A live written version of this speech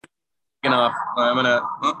taking off. I'm gonna.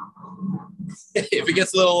 If it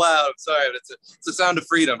gets a little loud, I'm sorry, but it's a sound of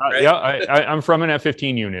freedom, right? Yeah, I'm from an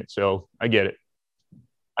F-15 unit, so I get it.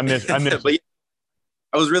 I miss. But yeah,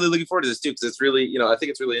 I was really looking forward to this too, because it's really, I think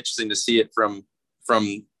it's really interesting to see it from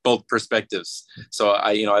both perspectives. So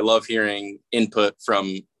I love hearing input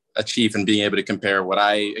from a chief and being able to compare what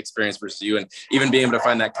I experienced versus you, and even being able to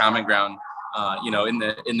find that common ground.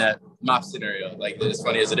 In that MOPS scenario, like as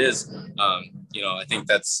funny as it is, I think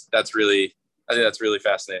that's really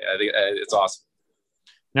fascinating. I think it's awesome.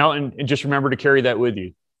 Now, and just remember to carry that with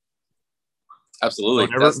you. Absolutely.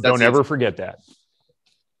 Don't ever forget that.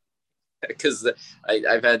 Because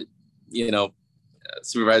I've had,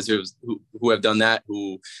 supervisors who have done that,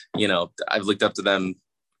 who, I've looked up to them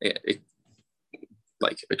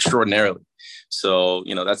like extraordinarily. So,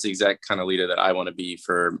 that's the exact kind of leader that I want to be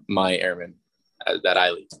for my airmen that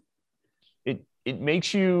I lead. It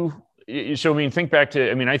makes you, so, I think back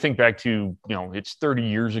to, it's 30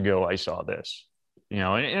 years ago I saw this,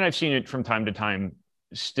 and I've seen it from time to time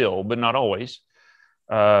still, but not always.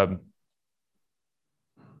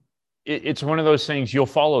 It's one of those things, you'll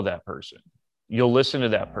follow that person. You'll listen to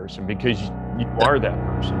that person because you are that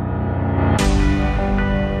person.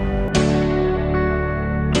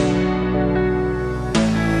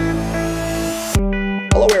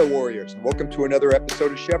 Hello, Air Warriors, and welcome to another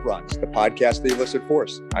episode of Chevrons, the podcast of the Enlisted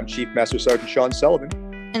Force. I'm Chief Master Sergeant Sean Sullivan.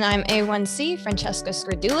 And I'm A1C Francesca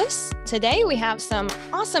Scridulis. Today we have some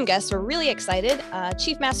awesome guests. We're really excited.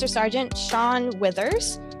 Chief Master Sergeant Sean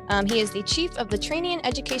Withers. He is the Chief of the Training and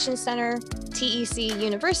Education Center, TEC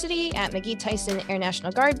University at McGee-Tyson Air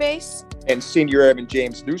National Guard Base. And Senior Airman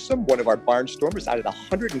James Newsom, one of our Barnstormers out of the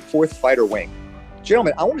 104th Fighter Wing.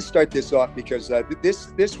 Gentlemen, I want to start this off because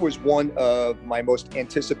this was one of my most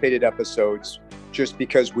anticipated episodes, just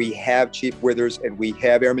because we have Chief Withers and we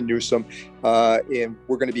have Airman Newsom, and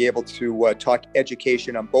we're going to be able to talk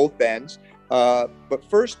education on both ends. But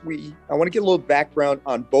first, I want to get a little background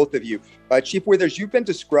on both of you. Chief Withers, you've been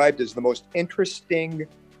described as the most interesting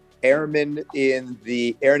airman in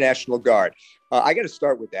the Air National Guard. I got to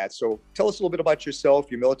start with that. So tell us a little bit about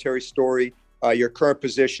yourself, your military story, your current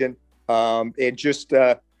position, and just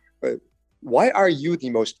why are you the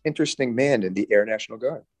most interesting man in the Air National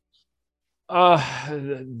Guard?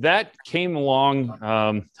 That came along.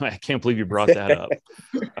 I can't believe you brought that up.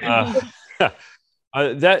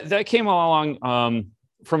 That came along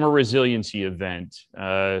from a resiliency event.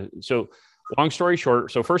 So long story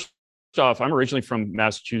short, so first off, I'm originally from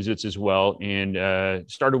Massachusetts as well, and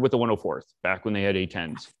started with the 104th back when they had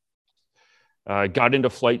A-10s. Got into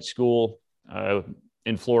flight school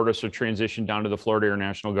in Florida, so transitioned down to the Florida Air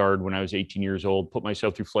National Guard when I was 18 years old, put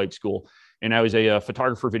myself through flight school, and I was a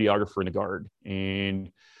photographer, videographer in the Guard. And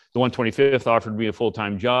the 125th offered me a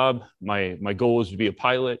full-time job. My goal was to be a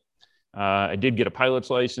pilot. I did get a pilot's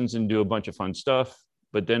license and do a bunch of fun stuff,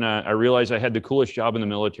 but then I realized I had the coolest job in the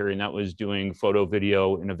military, and that was doing photo,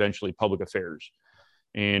 video, and eventually public affairs.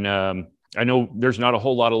 And I know there's not a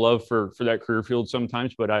whole lot of love for that career field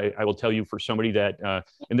sometimes, but I will tell you, for somebody that,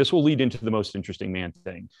 and this will lead into the most interesting man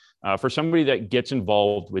thing, for somebody that gets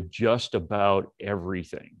involved with just about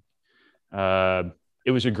everything,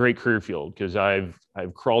 it was a great career field, because I've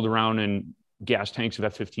crawled around in gas tanks of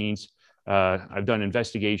F-15s. I've done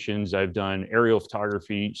investigations. I've done aerial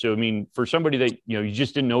photography. So, for somebody that, you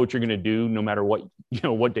just didn't know what you're going to do, no matter what,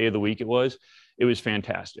 what day of the week it was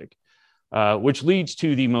fantastic. Which leads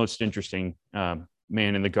to the most interesting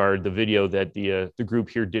man in the Guard, the video that the group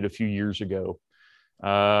here did a few years ago.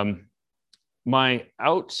 My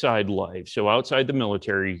outside life, so outside the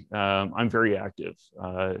military, I'm very active.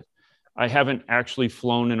 I haven't actually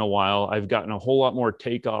flown in a while. I've gotten a whole lot more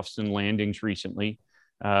takeoffs and landings recently.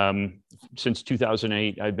 Since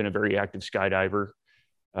 2008, I've been a very active skydiver.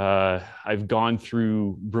 I've gone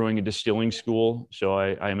through brewing and distilling school, so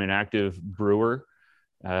I'm an active brewer.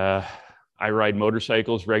 I ride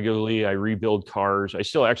motorcycles regularly. I rebuild cars. I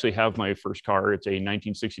still actually have my first car. It's a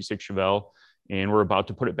 1966 Chevelle, and we're about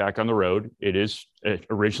to put it back on the road. It is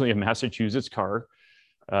originally a Massachusetts car,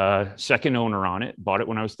 second owner on it, bought it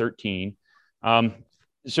when I was 13.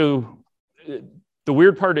 So the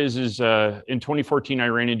weird part is in 2014, I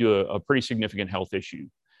ran into a pretty significant health issue,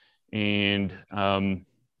 and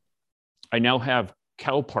I now have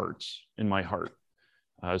cow parts in my heart.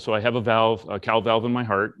 So I have a cow valve in my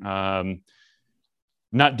heart,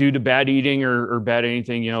 not due to bad eating or bad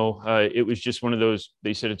anything. It was just one of those,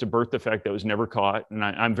 they said it's a birth defect that was never caught. And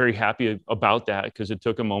I'm very happy about that, because it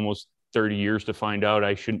took them almost 30 years to find out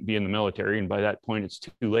I shouldn't be in the military. And by that point, it's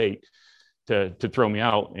too late to throw me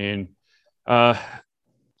out. And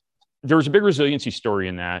there was a big resiliency story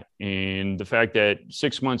in that. And the fact that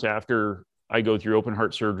 6 months after I go through open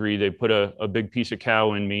heart surgery, they put a big piece of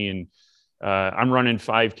cow in me, and I'm running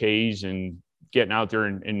 5Ks and getting out there,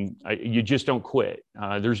 and you just don't quit.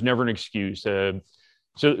 There's never an excuse. So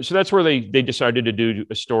that's where they decided to do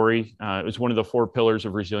a story. It was one of the 4 pillars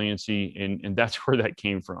of resiliency, and that's where that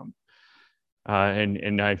came from.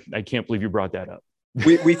 And I can't believe you brought that up.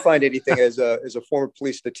 We find anything as a former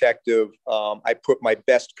police detective. I put my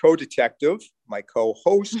best co-detective, my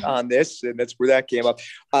co-host on this, and that's where that came up.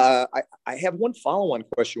 I have one follow-on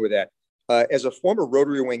question with that. As a former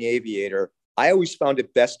rotary wing aviator, I always found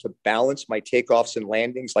it best to balance my takeoffs and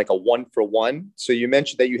landings like a 1-for-1. So you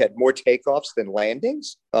mentioned that you had more takeoffs than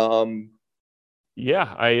landings.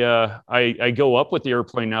 Yeah, I go up with the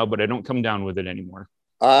airplane now, but I don't come down with it anymore.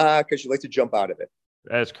 Because you like to jump out of it.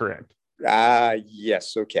 That's correct.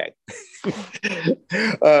 Yes. Okay.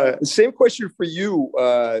 Same question for you,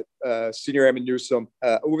 Senior Airman Newsome,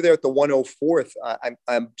 over there at the 104th.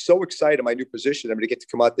 I'm so excited in my new position. I'm going to get to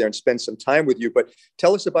come out there and spend some time with you, but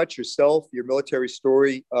tell us about yourself, your military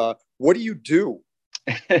story. What do you do?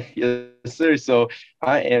 Yes, sir. So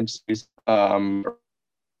I am from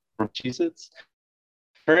Massachusetts.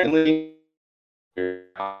 Currently,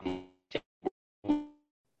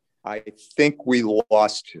 I think we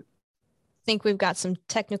lost you. I think we've got some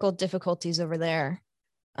technical difficulties over there.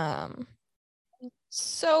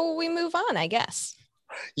 So we move on, I guess.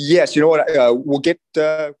 Yes, you know what? We'll get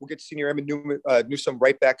Senior Airman Newsome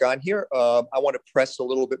right back on here. I want to press a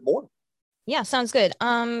little bit more. Yeah, sounds good.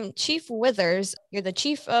 Chief Withers, you're the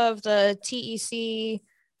chief of the TEC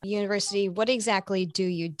University. What exactly do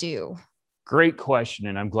you do? Great question,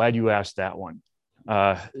 and I'm glad you asked that one.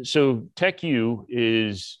 So TechU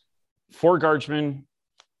is for guardsmen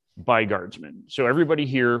by guardsmen. So everybody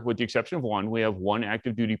here, with the exception of one, we have one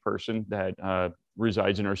active duty person that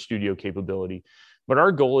resides in our studio capability. But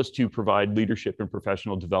our goal is to provide leadership and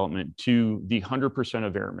professional development to the 100%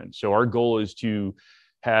 of airmen. So our goal is to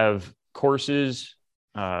have courses,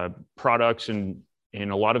 products, and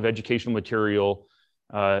a lot of educational material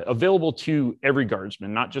available to every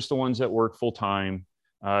guardsman, not just the ones that work full time.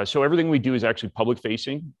 So everything we do is actually public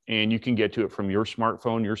facing, and you can get to it from your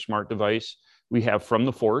smartphone, your smart device. We have From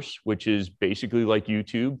the Force, which is basically like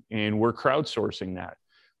YouTube, and we're crowdsourcing that.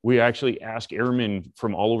 We actually ask airmen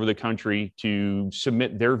from all over the country to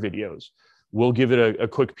submit their videos. We'll give it a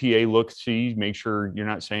quick PA look, see, make sure you're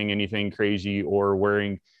not saying anything crazy or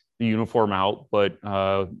wearing the uniform out. But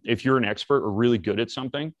if you're an expert or really good at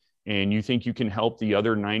something and you think you can help the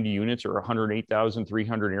other 90 units or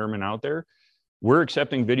 108,300 airmen out there, we're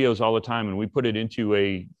accepting videos all the time, and we put it into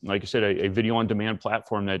like I said, a video on demand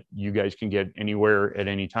platform that you guys can get anywhere at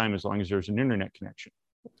any time as long as there's an internet connection.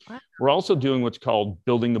 Wow. We're also doing what's called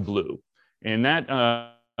Building the Blue. And that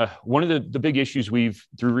one of the big issues we've,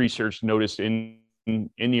 through research, noticed in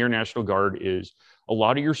the Air National Guard is a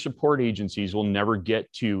lot of your support agencies will never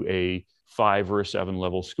get to a 5 or a 7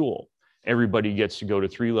 level school. Everybody gets to go to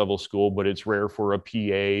 3-level school, but it's rare for a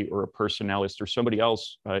PA or a personnelist or somebody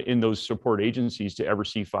else in those support agencies to ever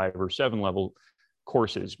see 5 or 7 level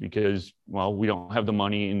courses because, well, we don't have the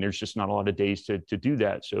money and there's just not a lot of days to do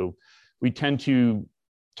that. So we tend to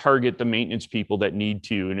target the maintenance people that need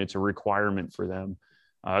to, and it's a requirement for them.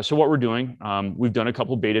 So what we're doing, we've done a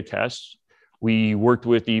couple beta tests. We worked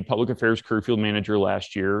with the public affairs career field manager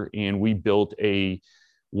last year, and we built a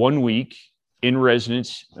 1-week in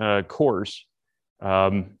residence course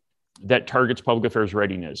that targets public affairs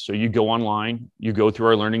readiness. So you go online, you go through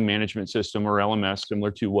our learning management system or LMS,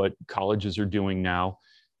 similar to what colleges are doing now.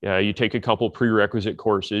 You take a couple prerequisite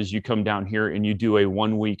courses, you come down here and you do a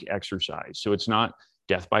 1-week exercise. So it's not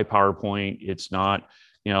death by PowerPoint. It's not,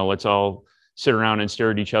 let's all sit around and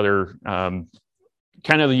stare at each other.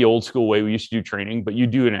 Kind of the old school way we used to do training, but you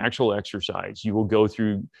do an actual exercise. You will go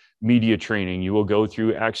through media training. You will go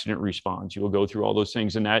through accident response. You will go through all those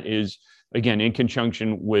things. And that is, again, in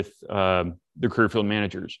conjunction with the career field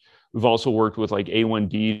managers. We've also worked with like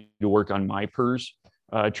A1D to work on MyPERS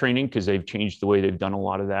training because they've changed the way they've done a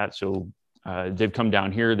lot of that. So they've come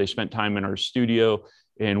down here, they spent time in our studio,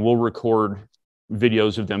 and we'll record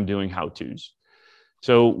videos of them doing how-tos.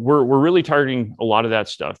 So we're really targeting a lot of that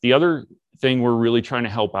stuff. The other thing we're really trying to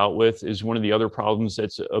help out with is one of the other problems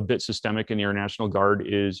that's a bit systemic in the Air National Guard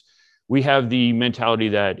is we have the mentality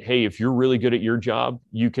that, hey, if you're really good at your job,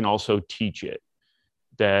 you can also teach it.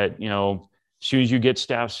 That, as soon as you get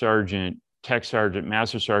staff sergeant, tech sergeant,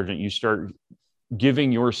 master sergeant, you start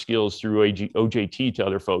giving your skills through OJT to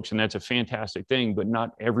other folks. And that's a fantastic thing, but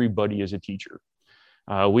not everybody is a teacher.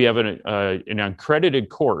 We have an accredited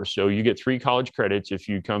course. So you get 3 college credits if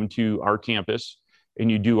you come to our campus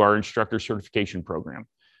and you do our instructor certification program.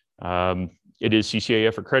 It is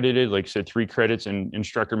CCAF accredited, like I said, 3 credits in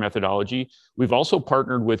instructor methodology. We've also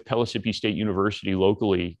partnered with Pellissippi State University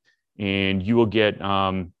locally, and you will get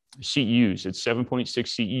CEUs. It's 7.6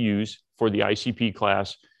 CEUs for the ICP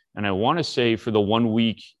class. And I want to say for the 1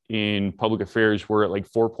 week in public affairs, we're at like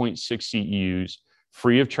 4.6 CEUs,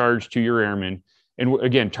 free of charge to your airmen. And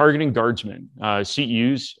again, targeting guardsmen.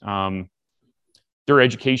 CEUs, they're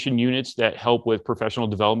education units that help with professional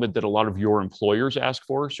development that a lot of your employers ask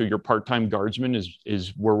for. So your part-time guardsman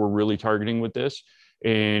is where we're really targeting with this.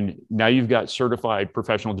 And now you've got certified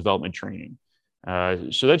professional development training.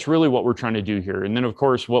 So that's really what we're trying to do here. And then, of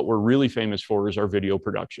course, what we're really famous for is our video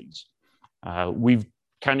productions. We've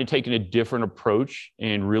kind of taken a different approach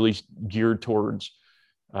and really geared towards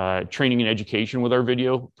training and education with our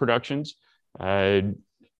video productions.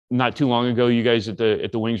 Not too long ago, you guys at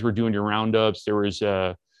the Wings were doing your roundups. There was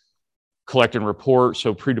collect and report,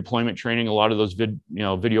 so pre-deployment training, a lot of those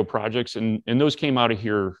video projects, and those came out of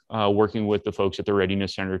here working with the folks at the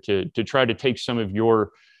Readiness Center to try to take some of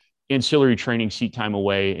your ancillary training seat time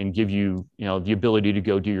away and give you the ability to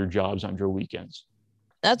go do your jobs on your weekends.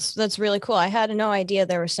 That's really cool. I had no idea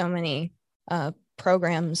there were so many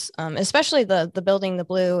programs, especially the Building the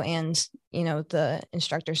Blue and the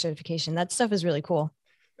instructor certification. That stuff is really cool.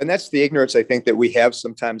 And that's the ignorance, I think, that we have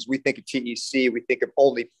sometimes. We think of TEC, we think of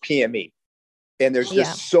only PME. And there's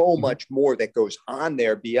just so much more that goes on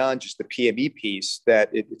there beyond just the PME piece that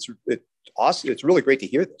it's awesome. It's really great to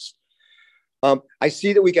hear this. I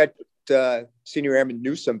see that we got Senior Airman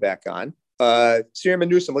Newsome back on. Senior Airman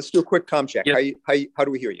Newsome, let's do a quick comm check. Yep. How do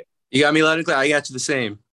we hear you? You got me loud and clear. I got you the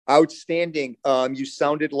same. Outstanding. You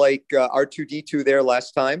sounded like R2-D2 there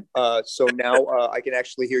last time. So now I can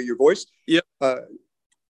actually hear your voice. Yep.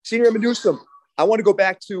 Senior Airman Newsome, I want to go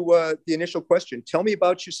back to the initial question. Tell me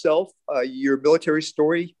about yourself, your military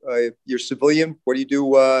story, your civilian. What do you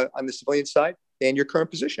do on the civilian side, and your current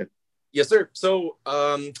position? Yes, sir. So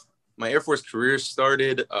my Air Force career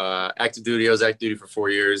started active duty. I was active duty for 4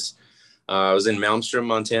 years. I was in Malmstrom,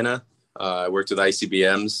 Montana. I worked with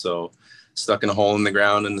ICBMs, so stuck in a hole in the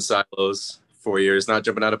ground in the silos 4 years, not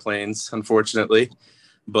jumping out of planes, unfortunately,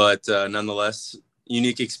 but nonetheless,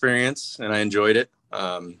 unique experience, and I enjoyed it.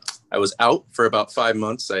 I was out for about 5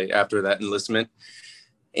 months after that enlistment,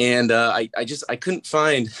 and I couldn't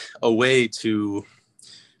find a way to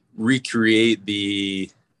recreate the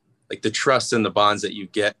trust and the bonds that you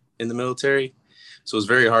get in the military. So it was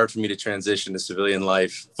very hard for me to transition to civilian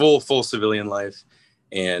life, full civilian life,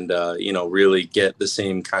 and really get the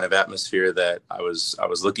same kind of atmosphere that I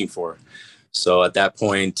was looking for. So at that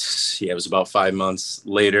point, it was about 5 months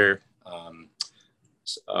later.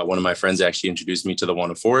 One of my friends actually introduced me to the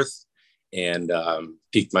 104th and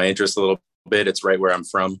piqued my interest a little bit. It's right where I'm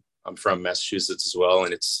from. I'm from Massachusetts as well,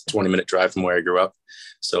 and it's a 20-minute drive from where I grew up.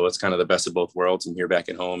 So it's kind of the best of both worlds. I'm here back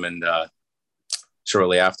at home, and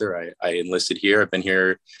shortly after, I enlisted here. I've been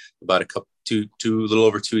here about a little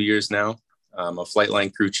over 2 years now. I'm a flight line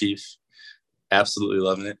crew chief. Absolutely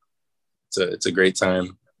loving it. It's a great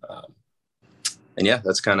time. And yeah,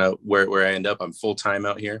 that's kind of where I end up. I'm full-time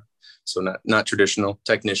out here. So not traditional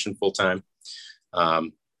technician, full-time.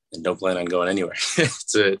 And don't plan on going anywhere.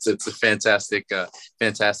 It's a fantastic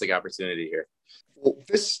opportunity here. Well,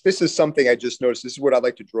 this is something I just noticed. This is what I'd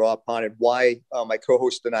like to draw upon, and why my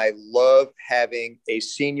co-host and I love having a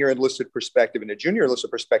senior enlisted perspective and a junior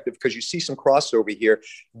enlisted perspective, because you see some crossover here.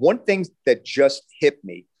 One thing that just hit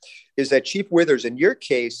me is that Chief Withers, in your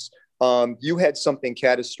case, you had something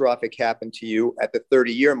catastrophic happen to you at the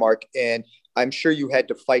 30-year mark, and I'm sure you had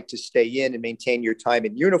to fight to stay in and maintain your time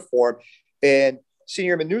in uniform. And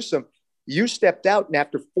Senior Airman Newsome, you stepped out, and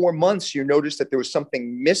after 4 months, you noticed that there was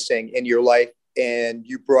something missing in your life, and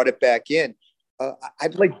you brought it back in.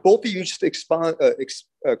 I'd like both of you just to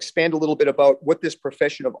expand a little bit about what this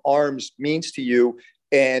profession of arms means to you,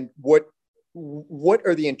 and what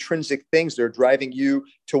are the intrinsic things that are driving you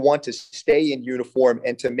to want to stay in uniform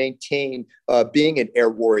and to maintain being an air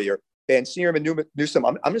warrior. And Senior Airman Newsome,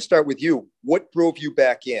 I'm going to start with you. What drove you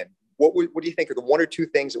back in? What do you think are the 1 or 2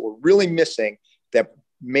 things that were really missing that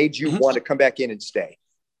made you want to come back in and stay?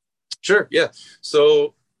 Sure. Yeah.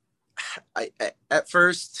 So I at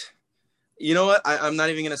first, you know what? I'm not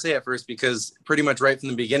even going to say at first, because pretty much right from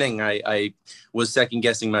the beginning, I was second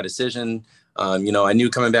guessing my decision. I knew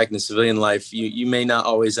coming back into civilian life, you may not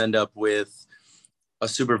always end up with a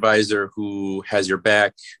supervisor who has your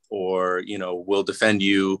back or, will defend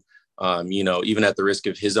you, even at the risk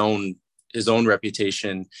of his own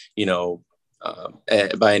reputation,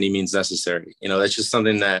 by any means necessary. That's just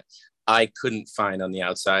something that I couldn't find on the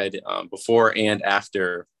outside before and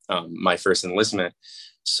after my first enlistment.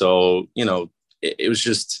 So, you know, it was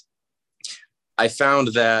just, I found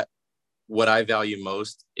that what I value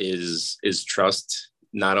most is trust,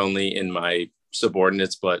 not only in my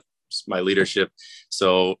subordinates, but my leadership.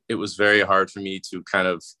 So it was very hard for me to kind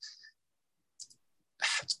of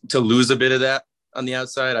to lose a bit of that on the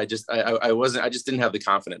outside. I just didn't have the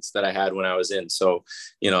confidence that I had when I was in. So,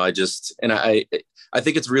 you know, I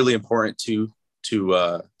think it's really important to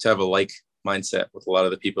have a like mindset with a lot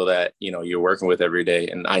of the people that, you know, you're working with every day.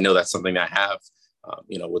 And I know that's something that I have,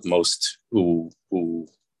 you know, with most who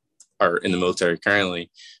are in the military currently.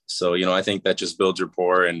 So, you know, I think that just builds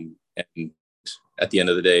rapport and at the end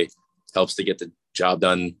of the day helps to get the job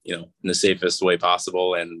done, you know, in the safest way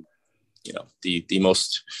possible. And, you know, the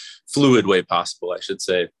most fluid way possible, I should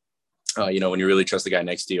say. You know, when you really trust the guy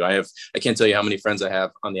next to you. I can't tell you how many friends I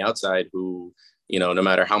have on the outside who, you know, no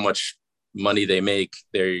matter how much money they make,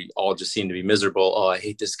 they all just seem to be miserable. Oh, I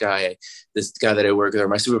hate this guy that I work with, or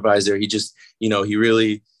my supervisor. He just, you know, he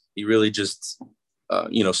really just,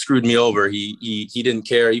 you know, screwed me over. He didn't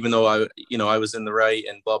care, even though I was in the right,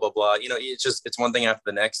 and blah, blah, blah. You know, it's one thing after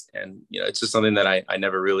the next. And, you know, it's just something that I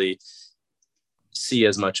never really see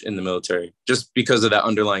as much in the military, just because of that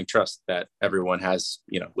underlying trust that everyone has,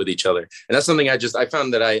 you know, with each other. And that's something I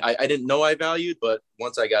found that I didn't know I valued, but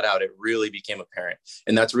once I got out, it really became apparent.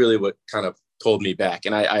 And that's really what kind of pulled me back.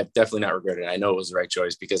 And I've definitely not regretted it. I know it was the right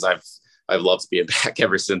choice, because I've loved being back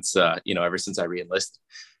ever since I re-enlisted.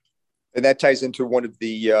 And that ties into one of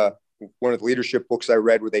the leadership books I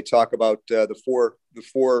read, where they talk about the four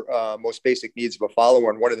most basic needs of a follower,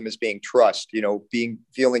 and one of them is being trust. You know,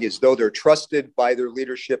 feeling as though they're trusted by their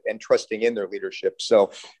leadership and trusting in their leadership.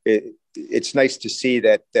 So it's nice to see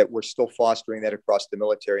that we're still fostering that across the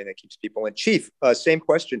military, and that keeps people in. Chief, same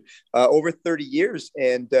question. Over 30 years,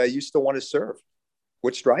 and you still want to serve.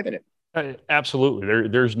 What's driving it? Absolutely.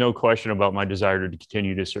 There's no question about my desire to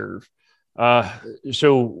continue to serve.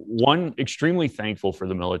 So one, extremely thankful for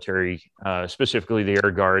the military, specifically the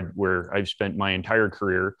Air Guard, where I've spent my entire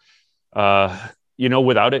career. You know,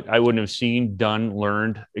 without it, I wouldn't have seen, done,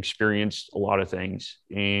 learned, experienced a lot of things.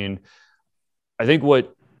 And I think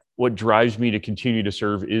what drives me to continue to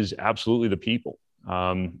serve is absolutely the people.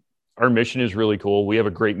 Our mission is really cool. We have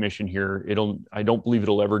a great mission here. I don't believe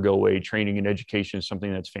it'll ever go away. Training and education is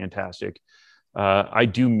something that's fantastic. I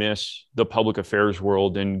do miss the public affairs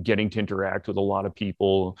world and getting to interact with a lot of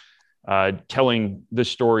people, telling the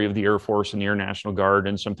story of the Air Force and the Air National Guard,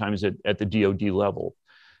 and sometimes at the DoD level,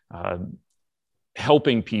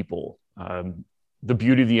 helping people. The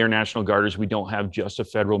beauty of the Air National Guard is we don't have just a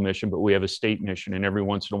federal mission, but we have a state mission. And every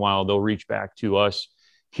once in a while, they'll reach back to us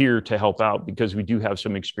here to help out, because we do have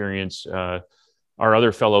some experience. Our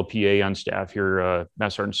other fellow PA on staff here,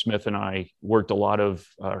 Master Sergeant Smith, and I worked a lot of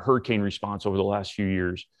hurricane response over the last few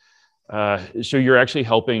years. So you're actually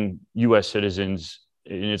helping U.S. citizens,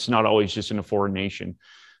 and it's not always just in a foreign nation.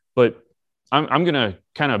 But I'm going to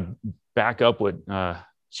kind of back up what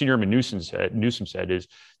Senior Airman Newsom said is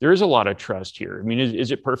there is a lot of trust here. I mean,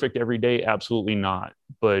 is it perfect every day? Absolutely not.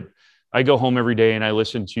 But I go home every day and I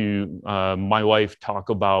listen to my wife talk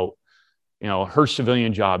about, you know, her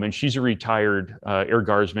civilian job, and she's a retired Air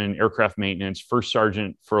Guardsman, aircraft maintenance, first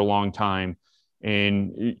sergeant for a long time.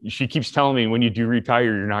 And she keeps telling me, when you do retire,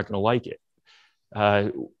 you're not going to like it.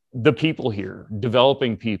 The people here,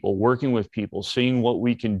 developing people, working with people, seeing what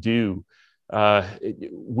we can do.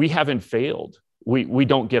 We haven't failed. We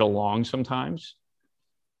don't get along sometimes,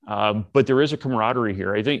 but there is a camaraderie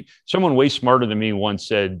here. I think someone way smarter than me once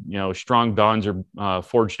said, you know, strong bonds are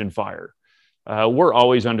forged in fire. We're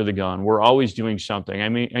always under the gun. We're always doing something. I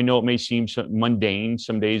mean, I know it may seem mundane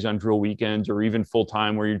some days on drill weekends, or even full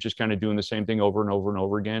time, where you're just kind of doing the same thing over and over and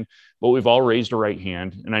over again. But we've all raised a right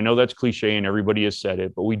hand. And I know that's cliche and everybody has said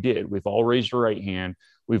it, but we did. We've all raised a right hand.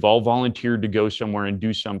 We've all volunteered to go somewhere and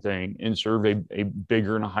do something and serve a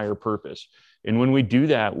bigger and a higher purpose. And when we do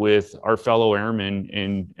that with our fellow airmen,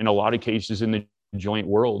 and in a lot of cases in the joint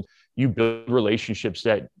world, you build relationships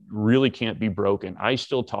that really can't be broken. I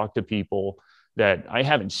still talk to people that I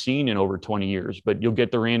haven't seen in over 20 years, but you'll get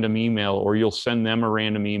the random email, or you'll send them a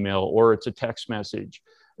random email, or it's a text message.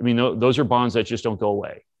 I mean, those are bonds that just don't go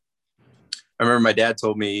away. I remember my dad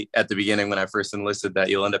told me at the beginning when I first enlisted that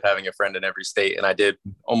you'll end up having a friend in every state. And I did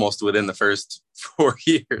almost within the first 4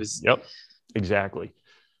 years. Yep, exactly.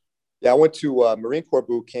 Yeah, I went to Marine Corps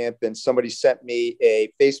boot camp, and somebody sent me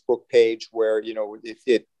a Facebook page where, you know,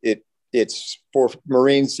 it's for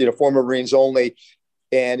Marines, you know, former Marines only.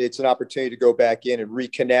 And it's an opportunity to go back in and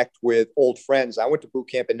reconnect with old friends. I went to boot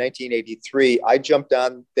camp in 1983. I jumped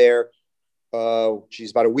on there,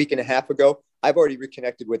 about a week and a half ago. I've already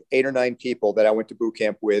reconnected with 8 or 9 people that I went to boot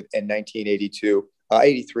camp with in 1982,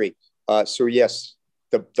 83. So yes,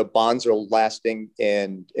 the bonds are lasting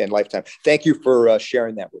and lifetime. Thank you for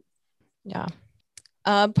sharing that with me. Yeah.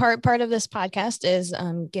 Part of this podcast is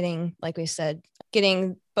getting, like we said,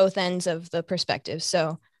 getting both ends of the perspective.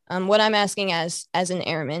 So what I'm asking as an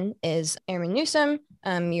airman is, Airman Newsome,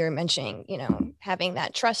 you're mentioning, having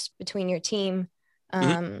that trust between your team.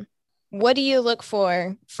 What do you look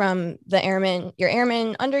for from the airmen, your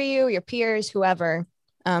airmen under you, your peers, whoever?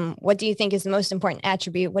 What do you think is the most important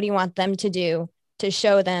attribute? What do you want them to do to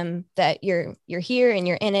show them that you're here and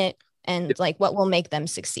you're in it, and like what will make them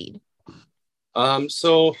succeed?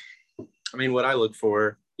 So, I mean, what I look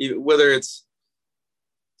for, whether it's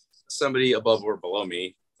somebody above or below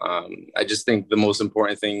me, I just think the most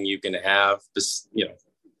important thing you can have, this,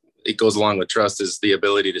 it goes along with trust, is the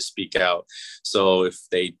ability to speak out. So if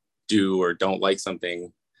they do or don't like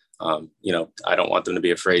something, I don't want them to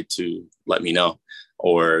be afraid to let me know,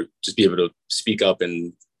 or just be able to speak up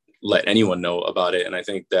and let anyone know about it. And I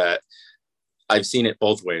think that I've seen it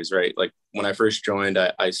both ways, right? Like when I first joined,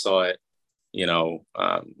 I saw it, we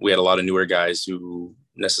had a lot of newer guys who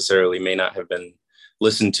necessarily may not have been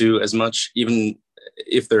listened to as much. Even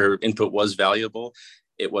if their input was valuable,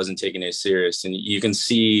 it wasn't taken as serious. And you can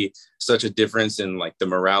see such a difference in like the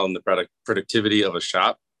morale and the productivity of a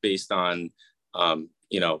shop based on,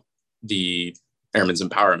 the airman's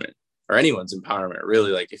empowerment, or anyone's empowerment,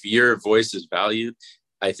 really. Like if your voice is valued,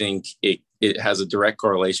 I think it has a direct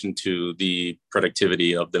correlation to the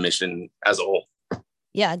productivity of the mission as a whole.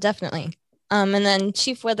 Yeah, definitely. And then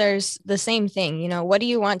Chief Withers, the same thing. What do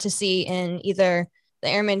you want to see in either the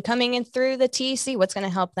airmen coming in through the TEC? What's going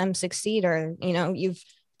to help them succeed? Or, you've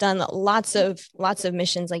done lots of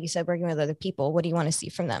missions, like you said, working with other people. What do you want to see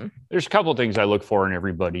from them? There's a couple of things I look for in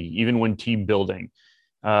everybody, even when team building.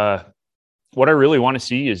 What I really want to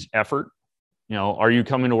see is effort. Are you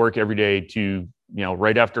coming to work every day to,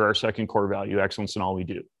 right after our second core value, excellence in all we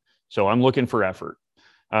do? So I'm looking for effort.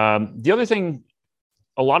 The other thing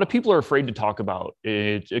a lot of people are afraid to talk about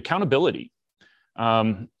is accountability.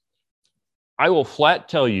 I will flat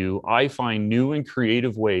tell you, I find new and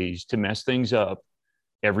creative ways to mess things up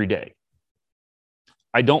every day.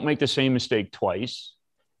 I don't make the same mistake twice,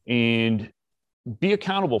 and be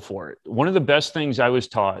accountable for it. One of the best things I was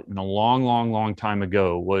taught in a long time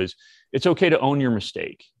ago was it's okay to own your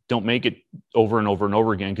mistake. Don't make it over and over and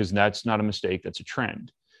over again, because that's not a mistake, that's a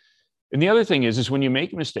trend. And the other thing is when you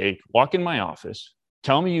make a mistake, walk in my office,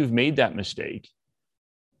 tell me you've made that mistake,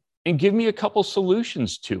 and give me a couple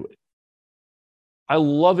solutions to it. I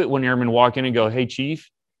love it when airmen walk in and go, hey, Chief,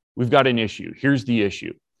 we've got an issue. Here's the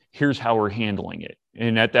issue. Here's how we're handling it.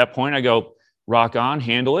 And at that point, I go, rock on,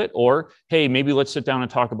 handle it. Or, hey, maybe let's sit down and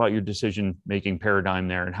talk about your decision-making paradigm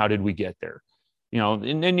there and how did we get there?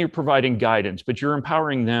 And then you're providing guidance, but you're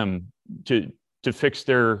empowering them to fix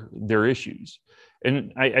their issues.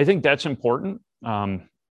 And I think that's important.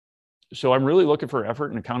 So I'm really looking for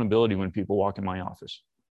effort and accountability when people walk in my office,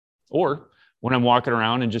 or when I'm walking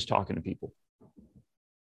around and just talking to people.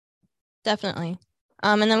 Definitely.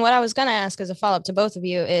 And then what I was going to ask as a follow-up to both of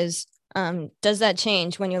you is, does that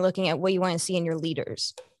change when you're looking at what you want to see in your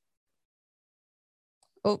leaders?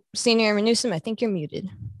 Oh, Senior Airman Newsome, I think you're muted.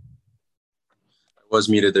 I was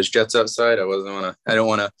muted. There's jets outside. I don't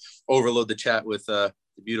want to overload the chat with the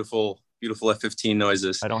beautiful F-15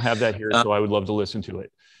 noises. I don't have that here, so I would love to listen to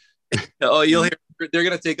it. Oh, you'll hear. They're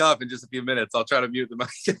going to take off in just a few minutes. I'll try to mute the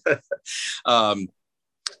mic.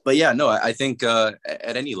 But yeah, no, I think at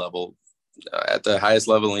any level, at the highest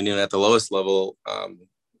level and even at the lowest level,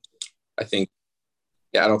 I think,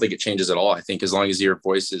 I don't think it changes at all. I think as long as your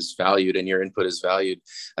voice is valued and your input is valued,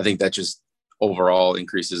 I think that just overall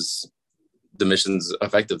increases the mission's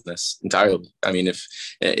effectiveness entirely. I mean, if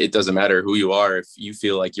it doesn't matter who you are, if you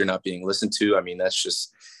feel like you're not being listened to, I mean, it's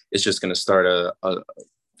just going to start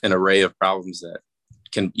an array of problems that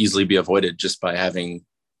can easily be avoided just by having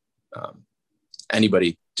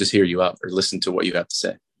anybody just hear you out or listen to what you have to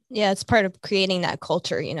say. Yeah, it's part of creating that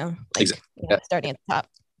culture, Exactly. Starting at the top.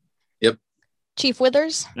 Yep. Chief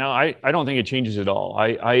Withers? No, I don't think it changes at all.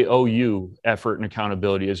 I owe you effort and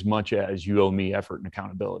accountability as much as you owe me effort and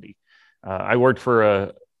accountability. I worked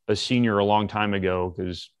for a senior a long time ago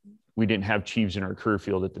because we didn't have chiefs in our career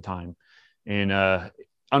field at the time. And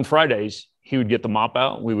on Fridays, he would get the mop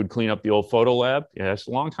out. We would clean up the old photo lab. Yeah, it's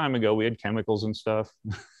a long time ago. We had chemicals and stuff.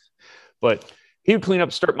 But he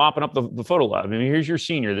would start mopping up the photo lab. I mean, here's your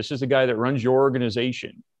senior. This is the guy that runs your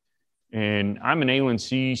organization. And I'm an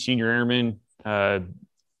A1C senior airman. And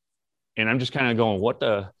I'm just kind of going, what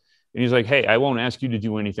the? And he's like, hey, I won't ask you to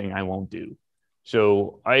do anything I won't do.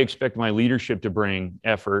 So I expect my leadership to bring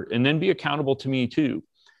effort and then be accountable to me too.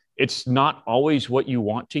 It's not always what you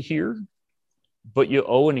want to hear, but you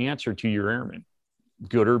owe an answer to your airmen,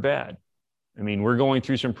 good or bad. I mean, we're going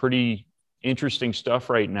through some pretty interesting stuff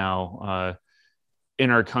right now in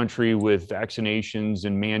our country with vaccinations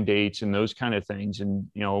and mandates and those kind of things. And,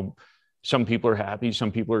 you know, some people are happy,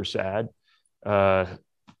 some people are sad.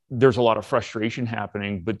 There's a lot of frustration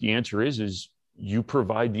happening, but the answer is you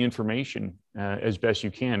provide the information as best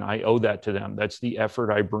you can. I owe that to them. That's the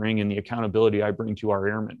effort I bring and the accountability I bring to our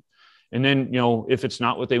airmen. And then, you know, if it's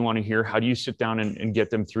not what they want to hear, how do you sit down and get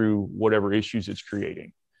them through whatever issues it's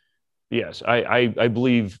creating? Yes, I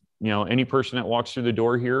believe, you know, any person that walks through the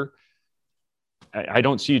door here, I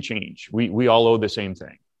don't see a change. We all owe the same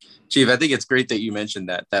thing. Chief, I think it's great that you mentioned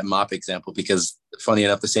that mop example, because funny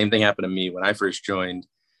enough, the same thing happened to me when I first joined.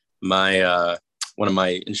 My one of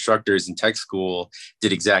my instructors in tech school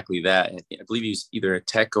did exactly that. I believe he was either a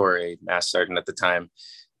tech or a master sergeant at the time.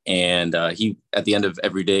 And he, at the end of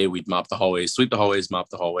every day, we'd mop the hallways, sweep the hallways, mop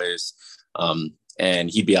the hallways. And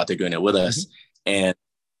he'd be out there doing it with us. And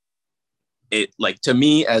it, like, to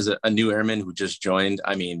me as a new airman who just joined,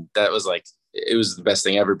 I mean, that was like, it was the best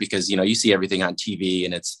thing ever, because, you know, you see everything on TV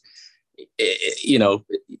and it's, you know,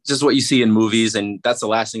 just what you see in movies. And that's the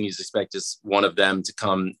last thing you expect, is one of them to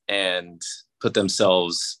come and put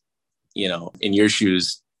themselves, you know, in your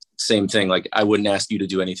shoes. Same thing. Like, I wouldn't ask you to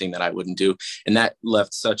do anything that I wouldn't do. And that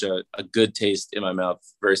left such a good taste in my mouth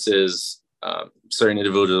versus certain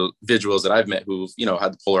individuals that I've met who've, you know,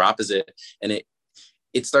 had the polar opposite. And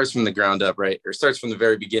it starts from the ground up, right? Or starts from the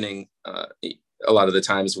very beginning. A lot of the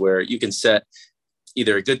times where you can set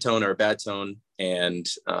either a good tone or a bad tone. And,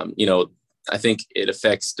 you know, I think it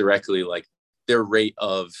affects directly like their rate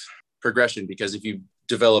of progression, because if you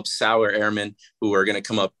develop sour airmen who are going to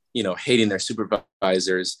come up, you know, hating their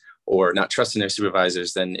supervisors or not trusting their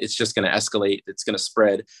supervisors, then it's just going to escalate. It's going to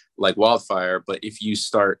spread like wildfire. But if you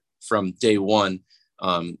start from day one,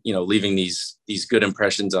 you know, leaving these good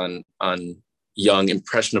impressions on young,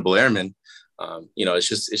 impressionable airmen, you know, it's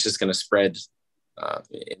just going to spread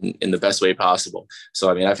in the best way possible. So,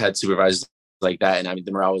 I mean, I've had supervisors like that, and I mean,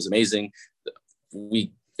 the morale was amazing.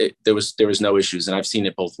 There was no issues, and I've seen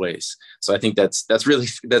it both ways. So I think that's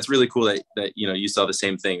really cool that you know, you saw the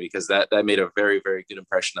same thing, because that made a very, very good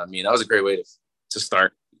impression on me. And that was a great way to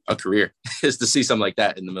start a career, is to see something like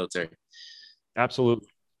that in the military. Absolutely.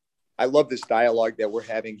 I love this dialogue that we're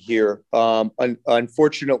having here.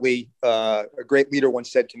 Unfortunately, a great leader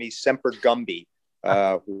once said to me, "Semper Gumby,"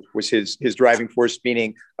 was his driving force,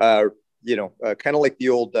 meaning, you know, kind of like the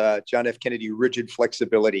old John F. Kennedy, rigid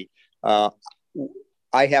flexibility.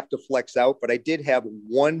 I have to flex out, but I did have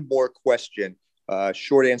one more question,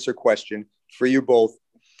 short answer question for you both.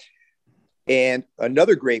 And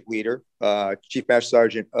another great leader, Chief Master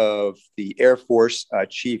Sergeant of the Air Force,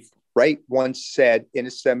 Chief Wright, once said in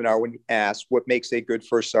a seminar when asked what makes a good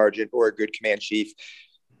first sergeant or a good command chief,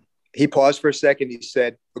 he paused for a second. He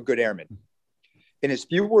said, "A good airman." In as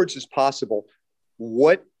few words as possible,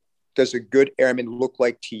 what does a good airman look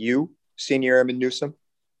like to you, Senior Airman Newsome?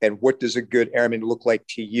 And what does a good airman look like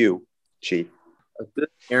to you, Chief? A good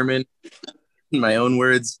airman, in my own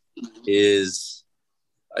words, is,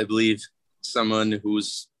 I believe, someone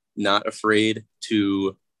who's not afraid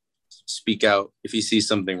to speak out if he sees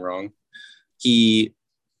something wrong. He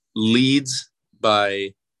leads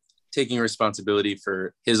by taking responsibility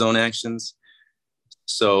for his own actions.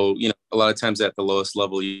 So, you know, a lot of times at the lowest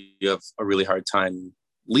level, you have a really hard time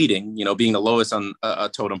leading. You know, being the lowest on a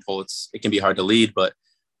totem pole, it can be hard to lead, but,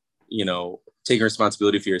 you know, taking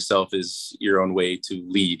responsibility for yourself is your own way to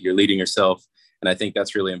lead. You're leading yourself. And I think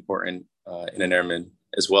that's really important in an airman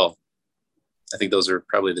as well. I think those are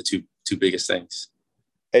probably the two biggest things.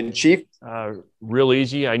 And Chief? Real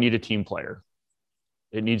easy. I need a team player.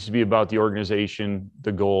 It needs to be about the organization,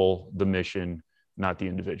 the goal, the mission, not the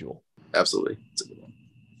individual. Absolutely.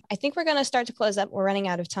 I think we're going to start to close up. We're running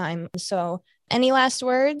out of time. So any last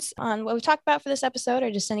words on what we talked about for this episode,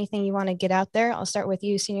 or just anything you want to get out there? I'll start with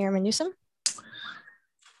you, Senior Airman Newsome.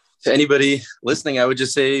 To anybody listening, I would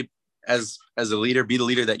just say, as a leader, be the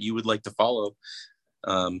leader that you would like to follow.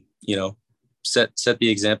 You know, set the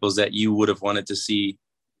examples that you would have wanted to see.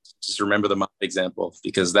 Just remember the mop example,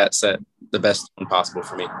 because that set the best one possible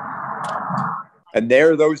for me. And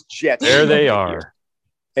there are those jets. There they are.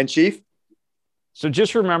 And Chief? So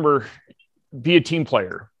just remember, be a team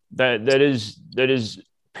player. That is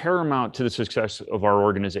paramount to the success of our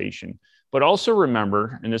organization. But also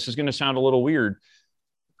remember, and this is going to sound a little weird,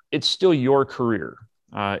 it's still your career.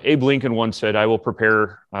 Abe Lincoln once said, I will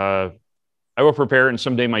prepare, and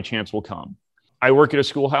someday my chance will come. I work at a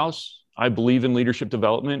schoolhouse. I believe in leadership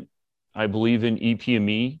development. I believe in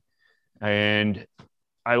EPME. And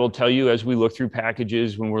I will tell you, as we look through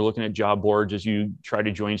packages, when we're looking at job boards, as you try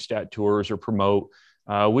to join stat tours or promote,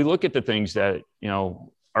 we look at the things that,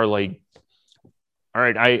 are like, all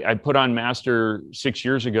right, I put on master 6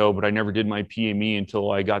 years ago, but I never did my PME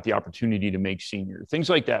until I got the opportunity to make senior, things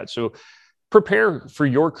like that. So prepare for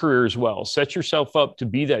your career as well. Set yourself up to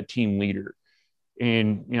be that team leader.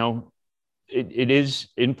 And, it is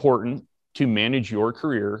important to manage your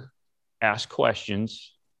career, ask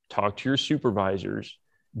questions, talk to your supervisors,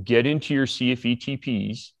 get into your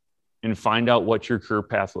CFETPs, and find out what your career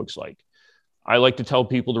path looks like. I like to tell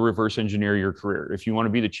people to reverse engineer your career. If you want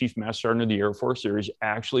to be the Chief Master Sergeant of the Air Force, there is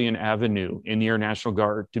actually an avenue in the Air National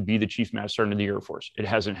Guard to be the Chief Master Sergeant of the Air Force. It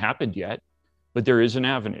hasn't happened yet, but there is an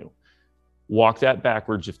avenue. Walk that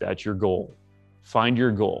backwards if that's your goal. Find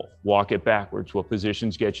your goal, walk it backwards. What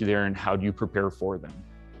positions get you there, and how do you prepare for them?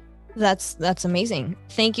 That's amazing.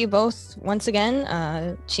 Thank you both once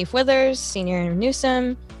again, Chief Withers, Senior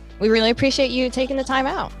Newsome. We really appreciate you taking the time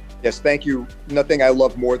out. Yes, thank you. Nothing I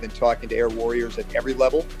love more than talking to Air Warriors at every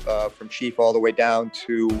level, from Chief all the way down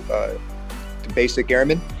to basic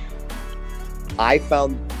airmen. I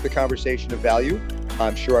found the conversation of value.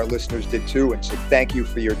 I'm sure our listeners did too. And so thank you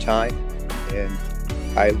for your time. And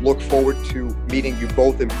I look forward to meeting you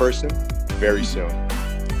both in person very soon.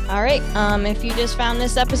 All right. If you just found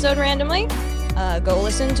this episode randomly, go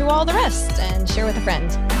listen to all the rest and share with a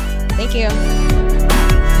friend. Thank you.